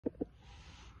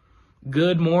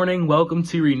Good morning. Welcome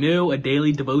to Renew, a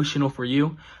daily devotional for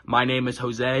you. My name is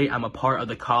Jose. I'm a part of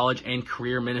the college and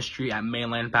career ministry at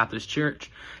Mainland Baptist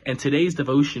Church. And today's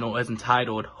devotional is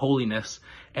entitled Holiness.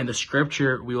 And the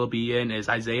scripture we will be in is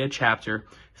Isaiah chapter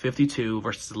 52,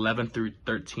 verses 11 through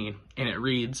 13. And it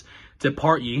reads,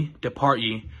 depart ye,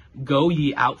 go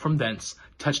ye out from thence,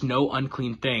 touch no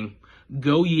unclean thing.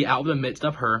 Go ye out of the midst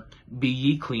of her, be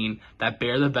ye clean, that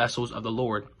bear the vessels of the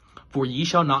Lord. For ye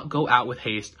shall not go out with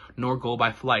haste, nor go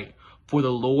by flight. For the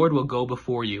Lord will go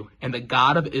before you, and the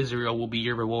God of Israel will be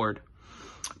your reward.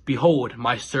 Behold,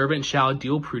 my servant shall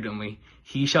deal prudently.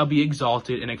 He shall be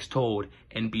exalted and extolled,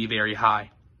 and be very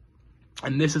high.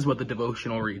 And this is what the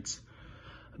devotional reads.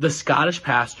 The Scottish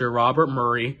pastor Robert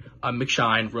Murray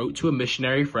McShine wrote to a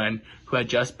missionary friend who had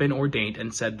just been ordained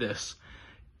and said this: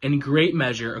 in great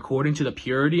measure, according to the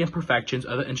purity and perfections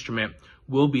of the instrument,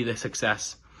 will be the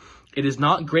success. It is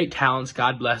not great talents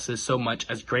God blesses so much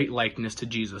as great likeness to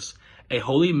Jesus. A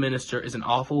holy minister is an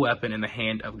awful weapon in the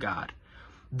hand of God.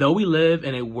 Though we live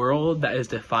in a world that is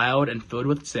defiled and filled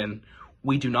with sin,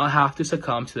 we do not have to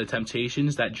succumb to the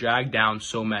temptations that drag down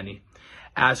so many.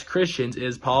 As Christians, it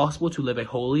is possible to live a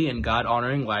holy and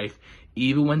God-honoring life,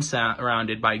 even when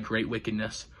surrounded by great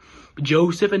wickedness.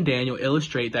 Joseph and Daniel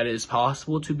illustrate that it is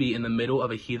possible to be in the middle of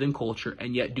a heathen culture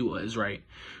and yet do what is right.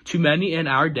 Too many in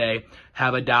our day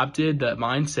have adopted the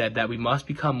mindset that we must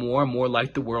become more and more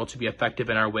like the world to be effective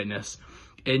in our witness.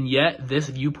 And yet this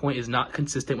viewpoint is not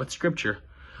consistent with Scripture.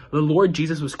 The Lord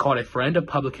Jesus was called a friend of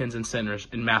publicans and sinners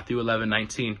in Matthew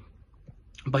 11:19.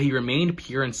 But he remained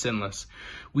pure and sinless.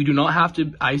 We do not have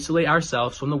to isolate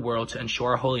ourselves from the world to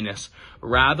ensure our holiness.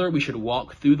 Rather, we should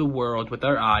walk through the world with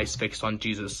our eyes fixed on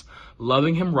Jesus.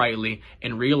 Loving him rightly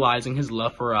and realizing his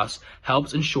love for us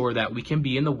helps ensure that we can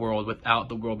be in the world without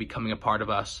the world becoming a part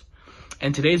of us.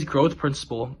 And today's growth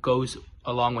principle goes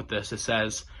along with this. It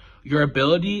says, your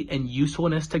ability and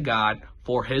usefulness to God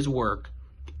for his work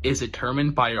is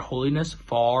determined by your holiness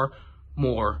far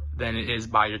more than it is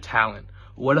by your talent.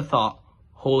 What a thought.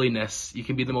 Holiness. You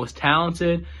can be the most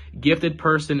talented, gifted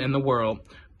person in the world,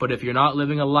 but if you're not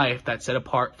living a life that's set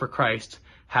apart for Christ,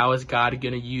 how is God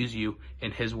going to use you in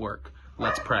his work?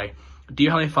 Let's pray. Dear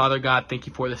Heavenly Father, God, thank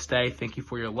you for this day. Thank you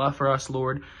for your love for us,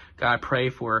 Lord. God, I pray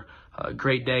for a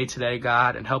great day today,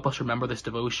 God, and help us remember this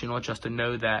devotional just to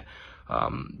know that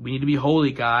we need to be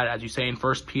holy, God, as you say in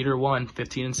 1 Peter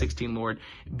 1:15 and 16, Lord.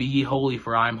 Be ye holy,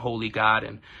 for I am holy, God.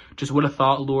 And just what a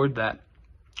thought, Lord, that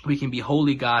we can be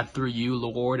holy, God, through you,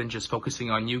 Lord, and just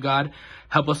focusing on you, God.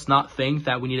 Help us not think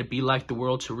that we need to be like the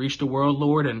world to reach the world,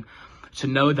 Lord, and to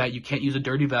know that you can't use a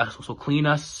dirty vessel. So clean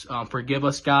us, forgive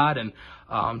us, God,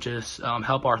 and just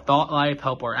help our thought life,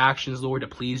 help our actions, Lord, to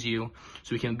please you,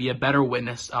 so we can be a better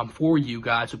witness for you,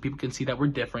 God, so people can see that we're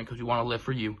different because we want to live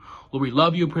for you. Lord, we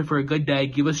love you. Pray for a good day.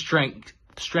 Give us strength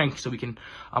so we can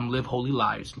live holy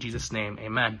lives. In Jesus' name,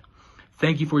 amen.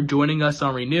 Thank you for joining us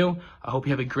on Renew. I hope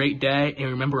you have a great day.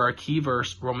 And remember our key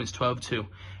verse, Romans 12:2.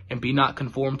 And be not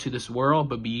conformed to this world,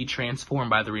 but be ye transformed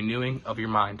by the renewing of your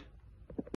mind.